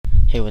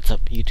Hey, what's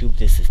up YouTube?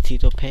 This is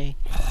Titopei,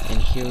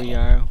 and here we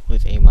are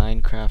with a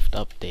Minecraft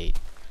update.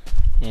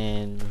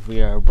 And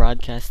we are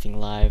broadcasting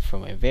live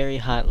from a very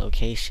hot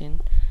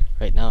location.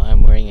 Right now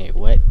I'm wearing a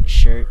wet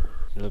shirt.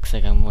 It looks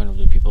like I'm one of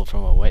the people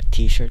from a wet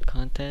t-shirt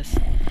contest.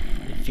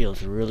 It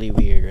feels really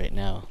weird right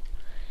now.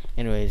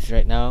 Anyways,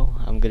 right now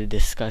I'm going to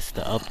discuss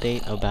the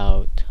update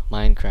about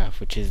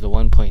Minecraft, which is the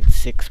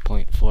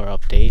 1.6.4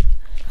 update.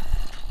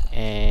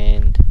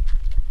 And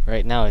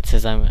right now it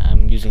says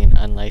I'm using an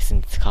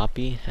unlicensed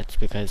copy. That's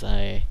because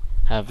I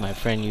have my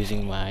friend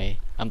using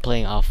I'm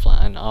playing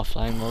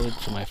offline mode,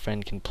 so my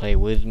friend can play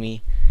with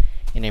me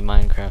in a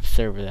Minecraft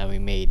server that we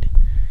made.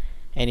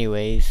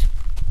 Anyways,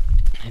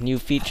 new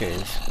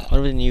features.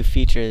 One of the new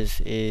features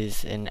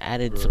is an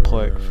added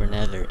support for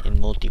Nether in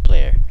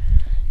multiplayer,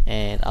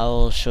 and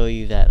I'll show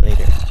you that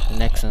later. The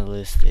next on the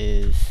list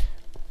is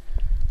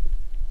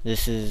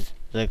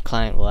the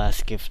client will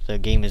ask if the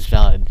game is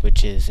valid,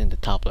 which is in the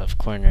top left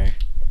corner.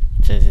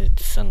 It says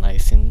it's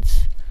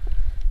unlicensed.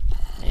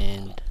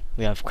 And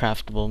we have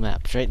craftable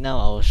maps. Right now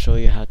I'll show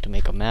you how to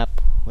make a map,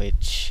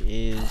 which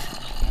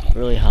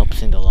really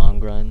helps in the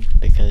long run,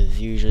 because it's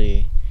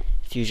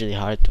usually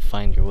hard to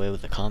find your way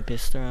with a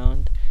compass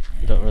around.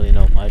 You don't really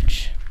know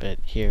much, but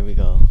here we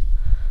go.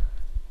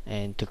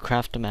 And to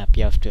craft a map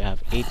you have to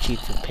have 8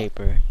 sheets of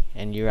paper,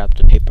 and you wrap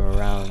the paper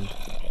around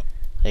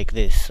like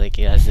this, like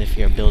as if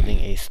you're building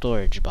a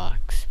storage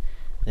box.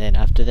 Then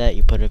after that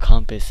you put a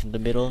compass in the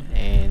middle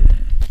and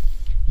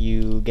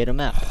you get a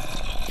map.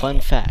 Fun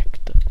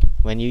fact,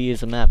 when you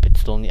use a map,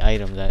 it's the only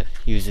item that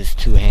uses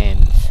 2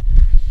 hands.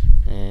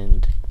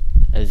 And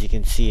as you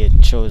can see,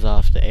 it shows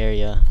off the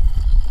area.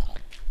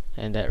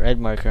 And that red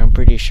marker, I'm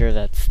pretty sure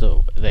that's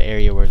the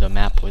area where the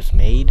map was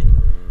made.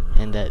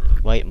 And that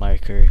white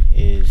marker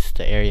is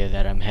the area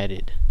that I'm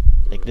headed.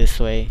 Like this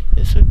way,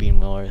 this would be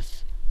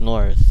north.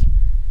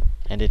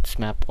 And it's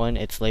map 1,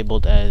 it's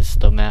labeled as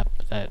the map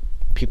that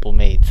people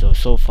made.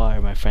 So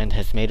far my friend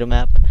has made a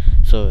map,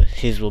 so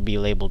his will be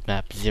labeled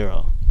map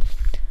 0.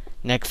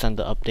 Next on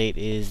the update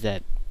is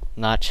that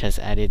Notch has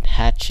added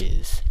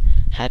hatches.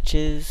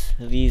 Hatches,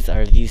 these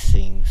are these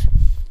things,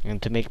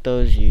 and to make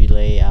those you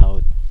lay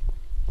out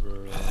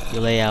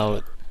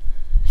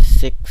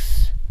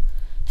 6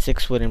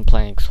 wooden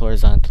planks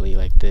horizontally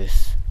like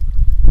this,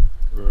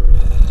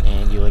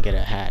 and you will get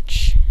a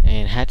hatch.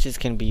 And hatches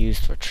can be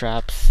used for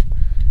traps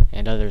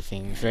and other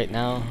things. Right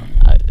now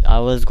I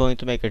was going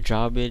to make a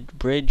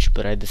drawbridge,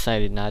 but I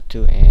decided not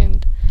to,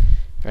 and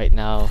right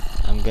now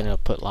I'm gonna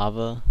put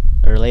lava,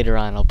 or later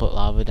on I'll put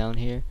lava down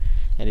here,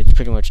 and it's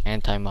pretty much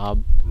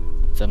anti-mob.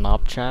 It's a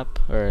mob trap,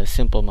 or a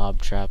simple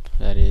mob trap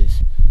that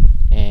is,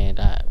 and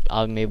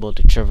I'm able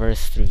to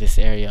traverse through this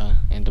area,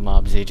 and the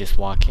mobs, they just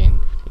walk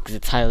in, because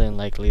it's highly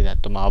unlikely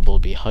that the mob will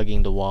be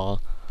hugging the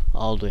wall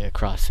all the way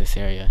across this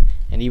area.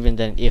 And even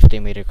then, if they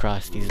made it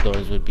across, these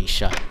doors would be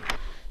shut,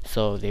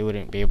 so they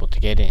wouldn't be able to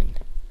get in.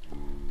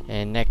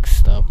 And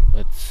next up,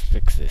 let's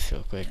fix this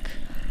real quick.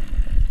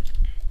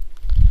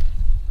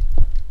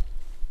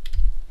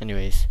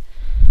 Anyways,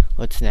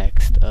 what's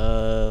next?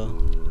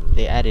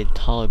 They added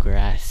tall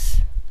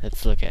grass.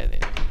 Let's look at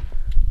it.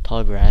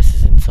 Tall grass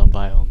is in some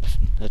biomes.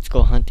 Let's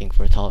go hunting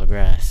for tall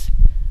grass.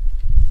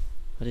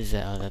 What is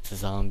that? Oh, that's a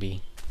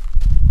zombie.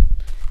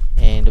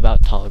 And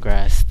about tall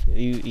grass,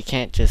 you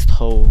can't just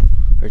hoe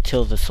or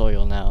till the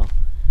soil now,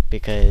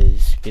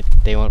 because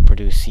they won't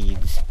produce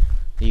seeds.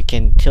 You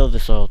can till the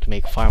soil to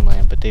make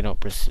farmland, but they don't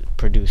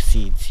produce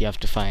seeds. You have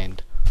to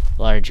find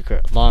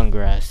long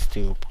grass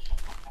too.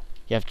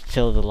 You have to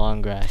till the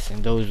long grass,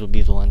 and those will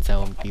be the ones that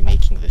will be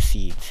making the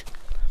seeds.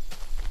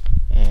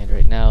 And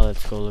right now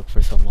let's go look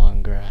for some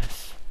long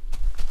grass.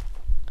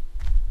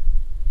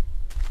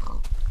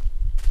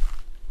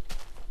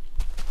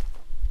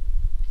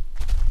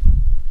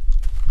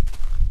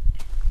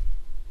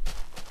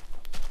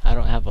 I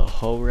don't have a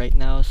hoe right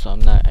now, so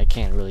I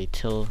can't really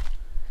till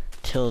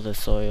the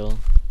soil.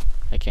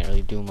 I can't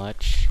really do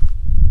much.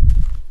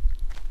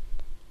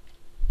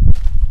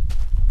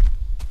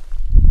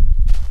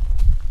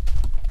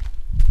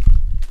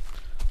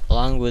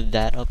 Along with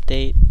that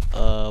update,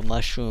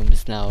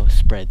 mushrooms now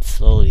spread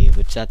slowly,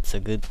 which that's a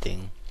good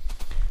thing,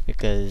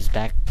 because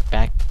back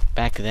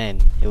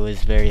then it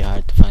was very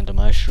hard to find a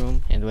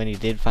mushroom, and when you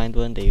did find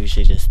one, they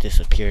usually just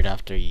disappeared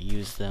after you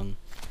used them.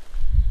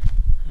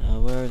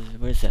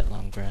 Where's that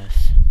long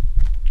grass?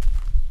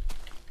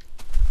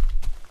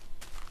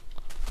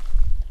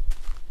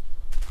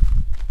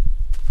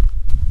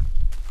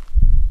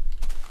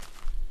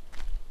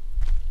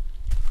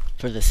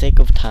 For the sake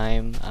of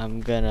time,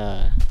 I'm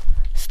gonna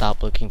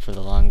stop looking for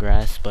the long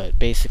grass, but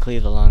basically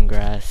the long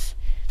grass,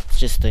 it's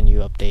just a new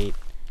update.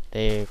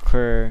 They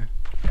occur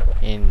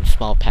in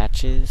small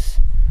patches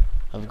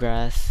of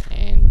grass,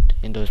 and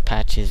in those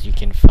patches you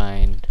can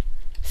find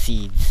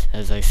seeds,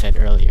 as I said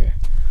earlier.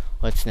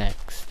 What's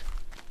next?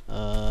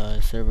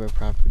 Server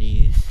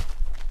properties.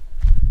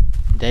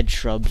 Dead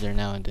shrubs are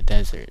now in the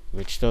desert,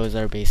 which those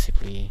are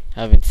basically,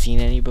 I haven't seen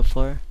any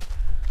before,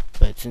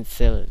 but since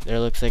there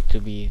looks like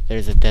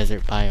there's a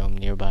desert biome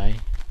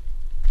nearby,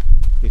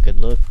 we could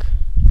look.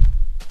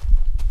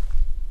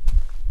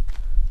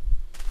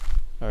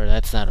 Or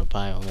that's not a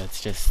biome,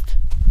 that's just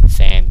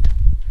sand.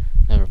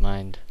 Never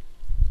mind.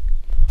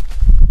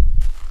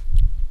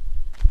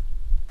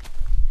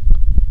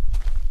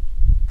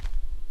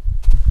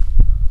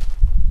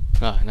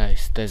 Ah,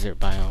 nice, desert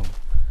biome.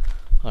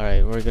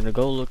 Alright, we're gonna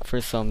go look for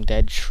some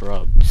dead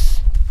shrubberies.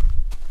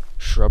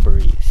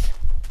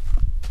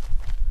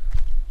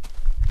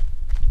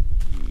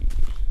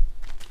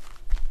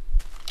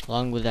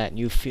 Along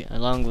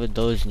with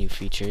those new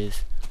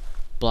features,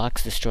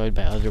 blocks destroyed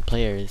by other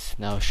players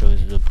now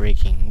shows the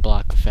breaking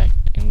block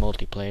effect in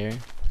multiplayer.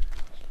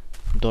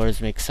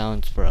 Doors make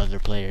sounds for other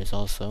players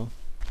also.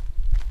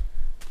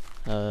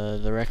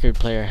 The record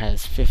player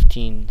has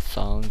 15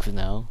 songs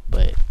now,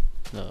 but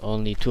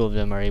only 2 of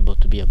them are able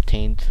to be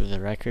obtained through the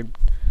record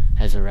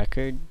as a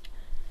record,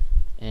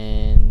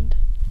 and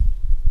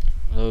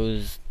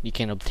those you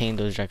can obtain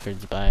those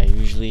records by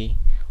you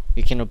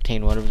can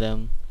obtain one of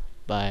them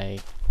by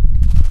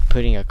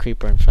putting a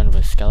creeper in front of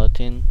a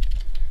skeleton,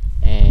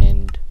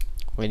 and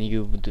when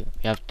you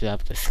have to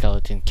have the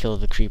skeleton kill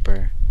the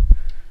creeper.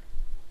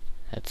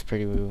 That's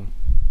pretty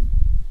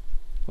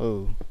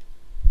whoa.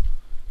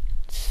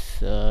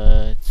 It's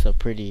a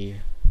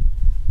pretty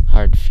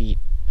hard feat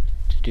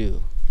to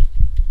do.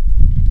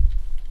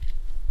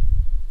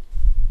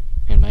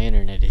 And my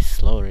internet is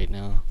slow right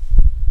now.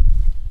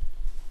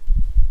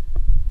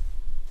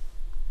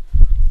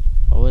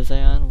 What was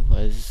I on?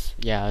 I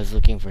was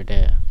looking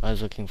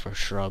for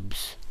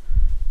shrubs.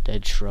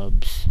 Dead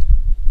shrubs.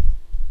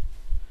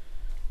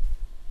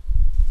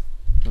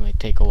 It might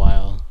take a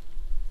while.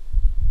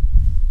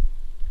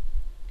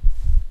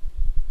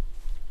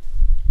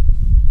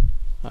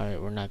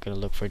 Alright, we're not gonna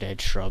look for dead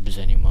shrubs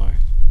anymore.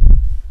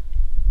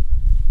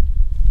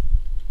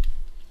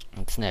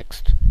 What's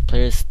next?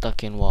 Players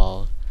stuck in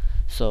wall.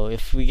 So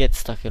if we get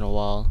stuck in a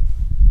wall,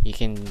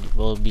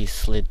 we'll be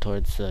slid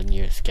towards the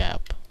nearest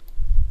gap.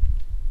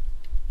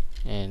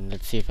 And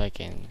let's see if I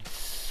can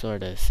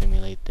sorta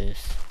simulate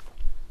this.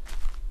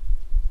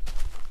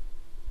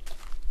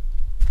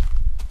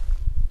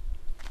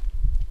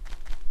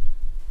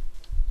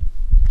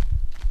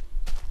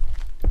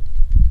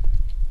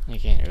 I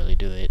can't really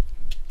do it.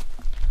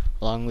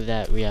 Along with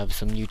that, we have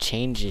some new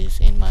changes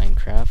in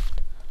Minecraft.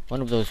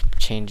 One of those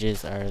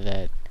changes are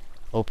that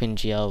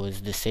OpenGL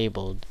was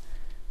disabled.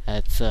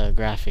 That's a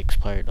graphics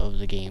part of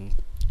the game.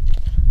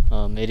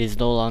 It is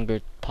no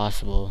longer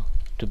possible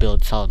to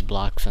build solid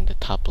blocks on the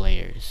top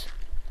layers,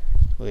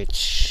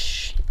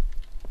 which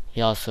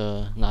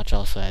Notch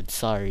also had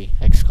sorry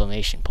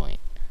exclamation point.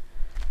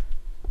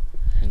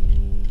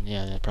 And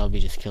yeah, that probably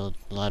just killed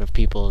a lot of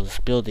people's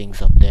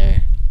buildings up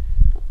there,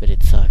 but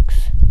it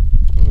sucks.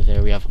 Over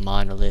there we have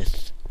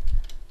Monolith.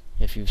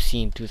 If you've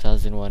seen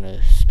 2001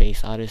 A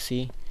Space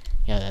Odyssey,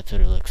 yeah, that's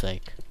what it looks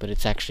like, but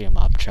it's actually a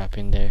mob trap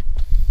in there.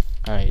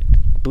 Alright,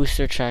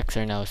 booster tracks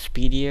are now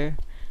speedier,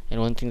 and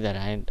one thing that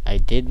I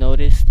did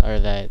notice are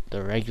that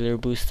the regular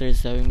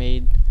boosters that we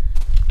made,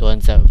 the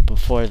ones that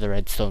before the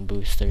redstone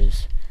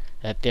boosters,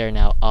 that they're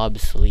now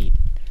obsolete.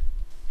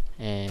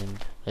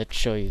 And let's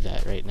show you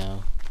that right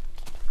now.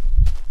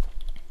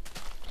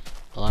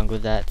 Along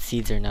with that,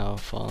 seeds are now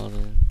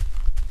falling.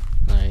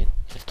 Alright,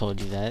 I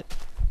told you that.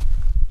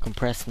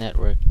 Compressed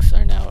networks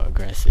are now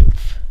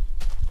aggressive.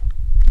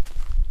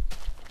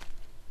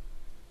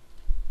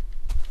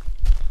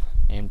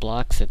 And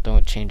blocks that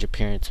don't change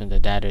appearance when the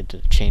data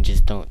changes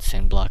don't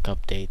send block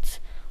updates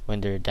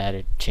when their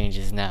data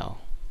changes now.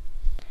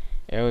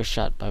 Arrows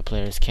shot by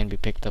players can be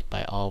picked up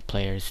by all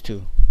players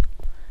too.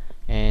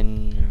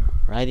 And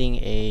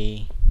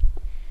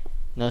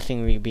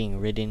being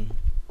ridden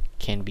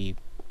can be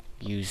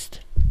used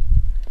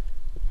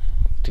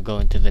to go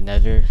into the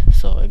nether.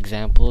 So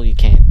example, you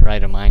can't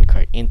ride a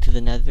minecart into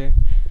the nether,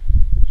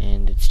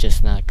 and it's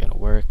just not gonna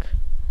work.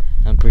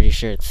 I'm pretty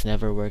sure it's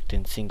never worked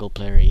in single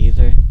player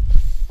either.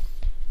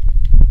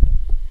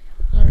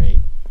 Alright.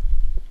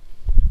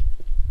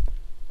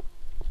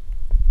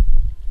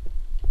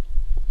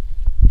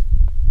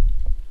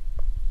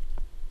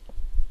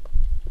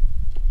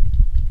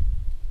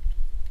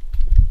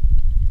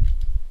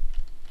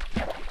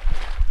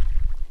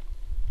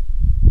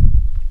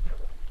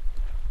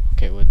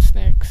 Okay, what's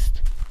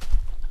next?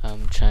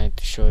 I'm trying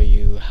to show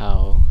you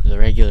how the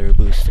regular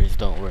boosters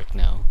don't work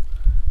now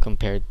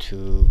compared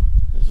to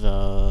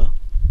the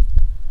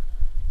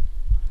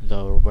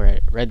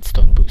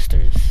redstone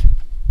boosters.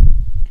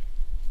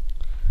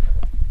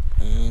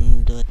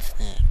 And what's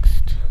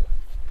next?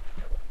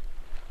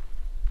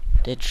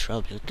 Dead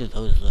shrubs, what do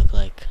those look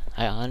like?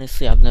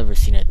 I've never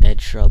seen a dead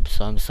shrub,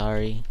 so I'm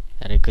sorry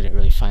that I couldn't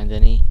really find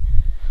any.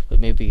 But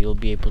maybe you'll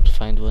be able to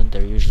find one.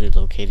 They're usually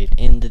located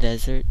in the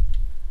desert,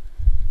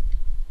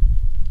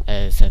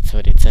 as that's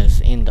what it says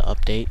in the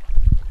update.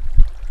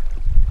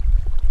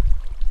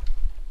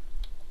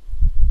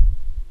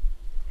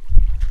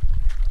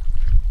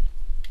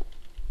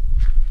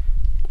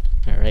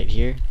 Right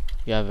here,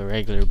 you have a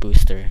regular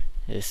booster.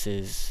 This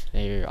is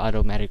a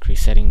automatic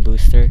resetting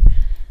booster,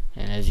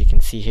 and as you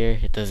can see here,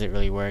 it doesn't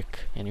really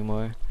work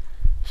anymore.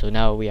 So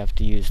now we have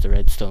to use the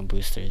redstone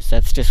boosters.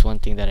 That's just one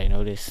thing that I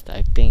noticed.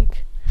 I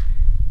think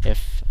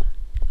If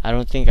I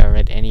don't think I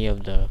read any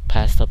of the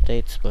past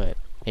updates, but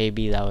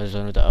maybe that was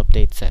one of the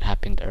updates that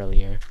happened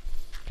earlier.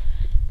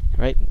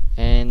 Right,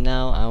 and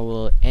now I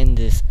will end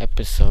this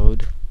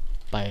episode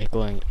by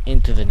going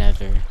into the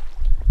Nether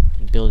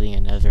and building a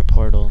Nether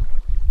portal.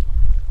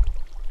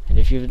 And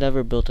if you've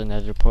never built a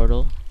Nether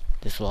portal,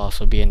 this will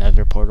also be a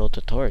Nether portal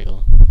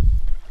tutorial.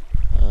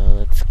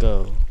 Let's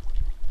go.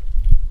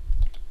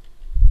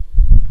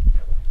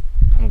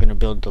 I'm gonna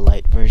build the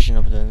light version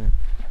of the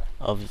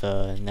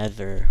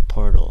Nether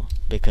portal,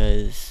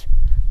 because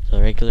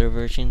the regular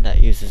version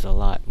that uses a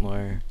lot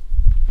more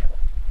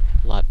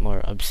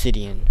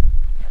obsidian.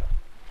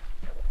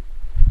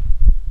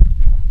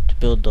 To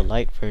build the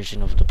light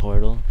version of the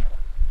portal,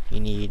 you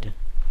need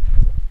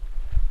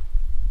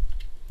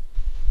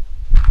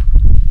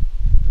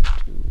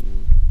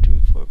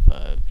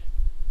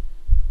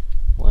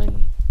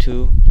 1,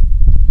 2,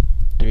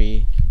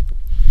 3,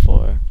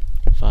 4,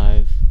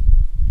 5,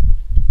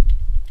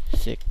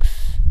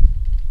 6,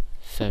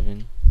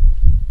 7,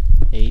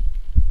 8,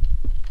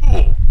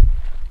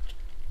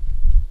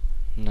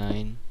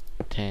 9,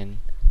 10,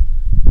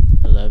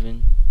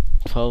 11,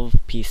 12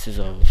 pieces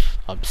of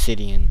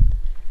obsidian.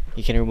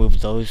 You can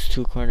remove those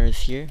two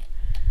corners here,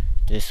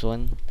 this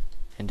one,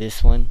 and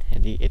this one,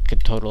 and it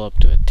could total up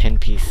to 10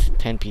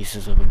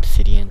 pieces of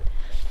obsidian.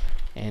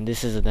 And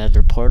this is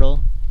another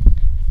portal.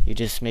 You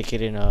just make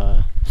it in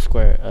a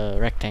square,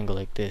 rectangle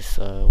like this.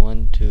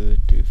 1, 2,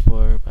 3,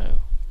 4 by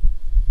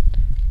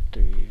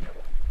 3, 1,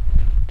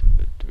 2,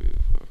 3,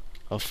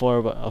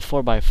 4. A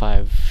 4 by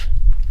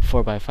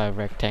 5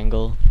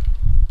 rectangle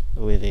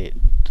with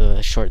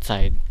the short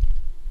side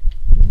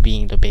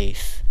being the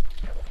base.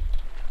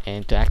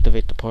 And to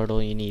activate the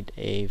portal, you need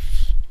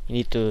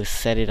to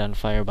set it on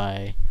fire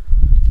by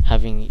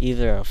having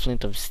either a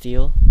flint of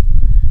steel,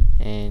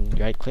 and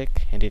right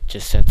click and it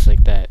just sets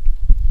like that.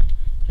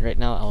 And right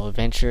now I will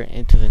venture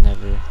into the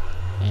Nether,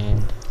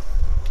 and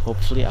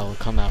hopefully I will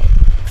come out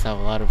because I have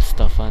a lot of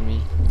stuff on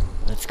me.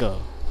 Let's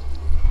go.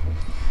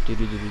 Doo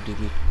doo doo doo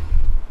doo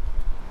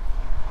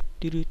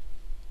doo doo.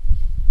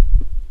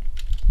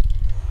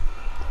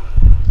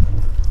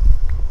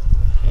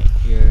 Right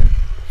here.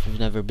 If you've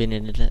never been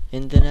in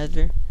the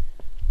Nether,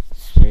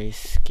 it's very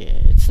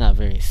scary. It's not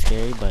very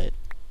scary, but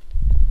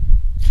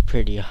it's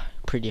pretty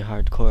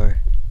hardcore.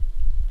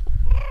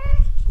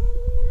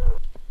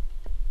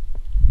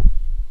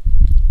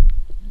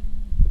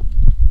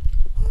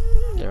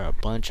 There are a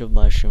bunch of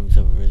mushrooms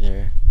over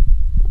there.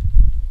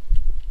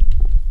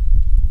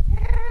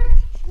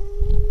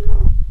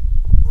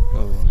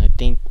 Oh,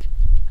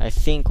 I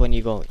think when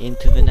you go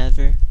into the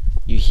Nether,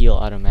 you heal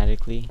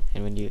automatically,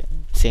 and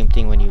same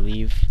thing when you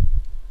leave.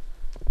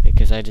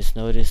 Because I just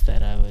noticed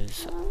that I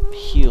was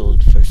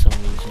healed for some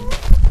reason.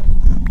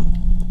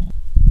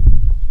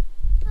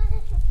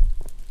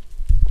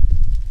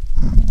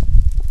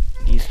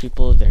 These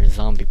people, they're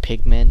zombie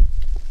pigmen,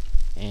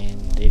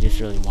 and they just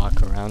really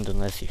walk around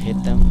unless you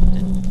hit them,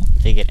 and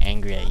they get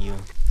angry at you.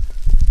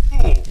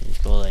 They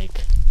just go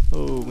like,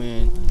 oh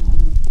man.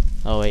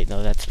 Oh wait,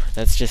 no,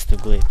 that's just a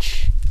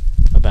glitch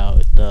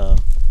about the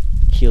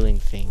healing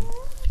thing.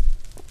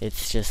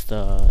 It's just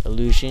a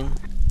illusion,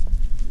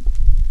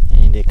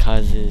 and it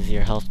causes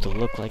your health to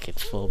look like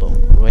it's full, but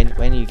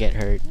when you get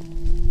hurt,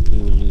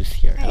 you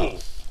lose your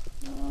health.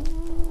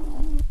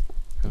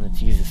 And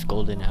let's use this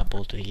golden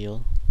apple to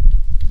heal.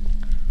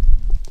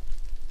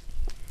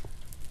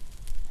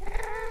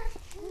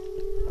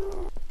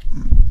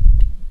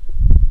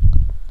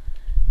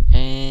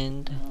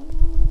 And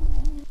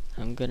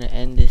I'm gonna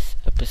end this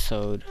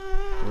episode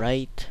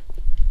right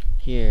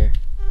here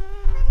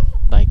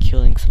by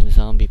killing some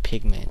zombie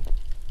pigmen.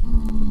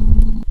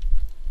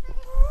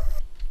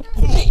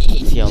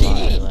 See how long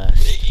they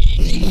last.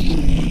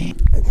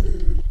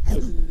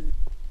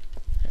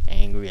 They're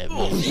angry at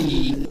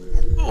me.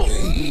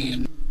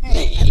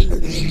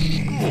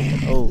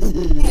 Oh,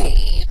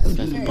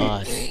 that's a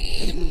boss.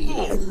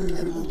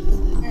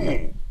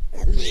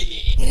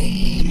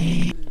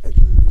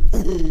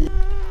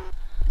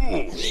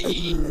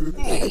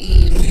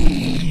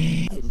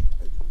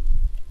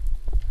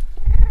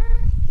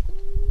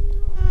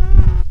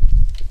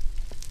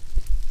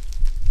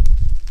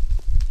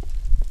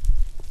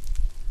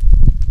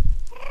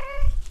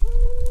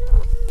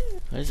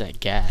 What is that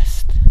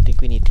ghast? I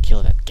think we need to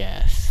kill that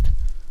ghast.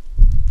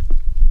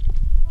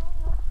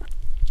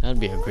 That'd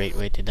be a great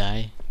way to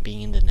die,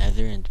 being in the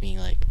Nether and being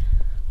like,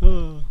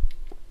 oh,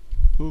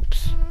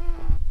 oops.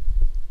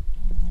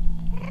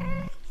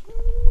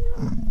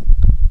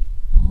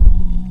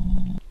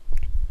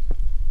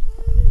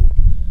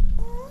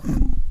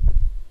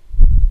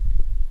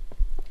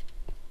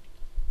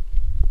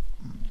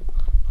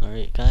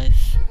 Alright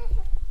guys.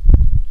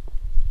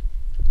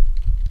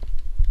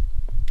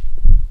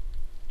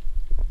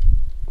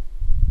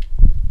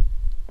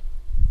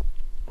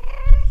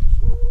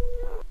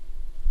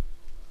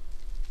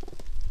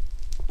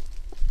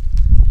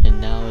 And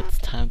now it's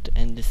time to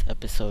end this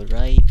episode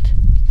right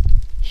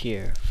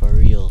here, for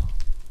real.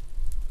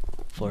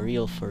 For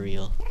real, for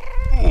real.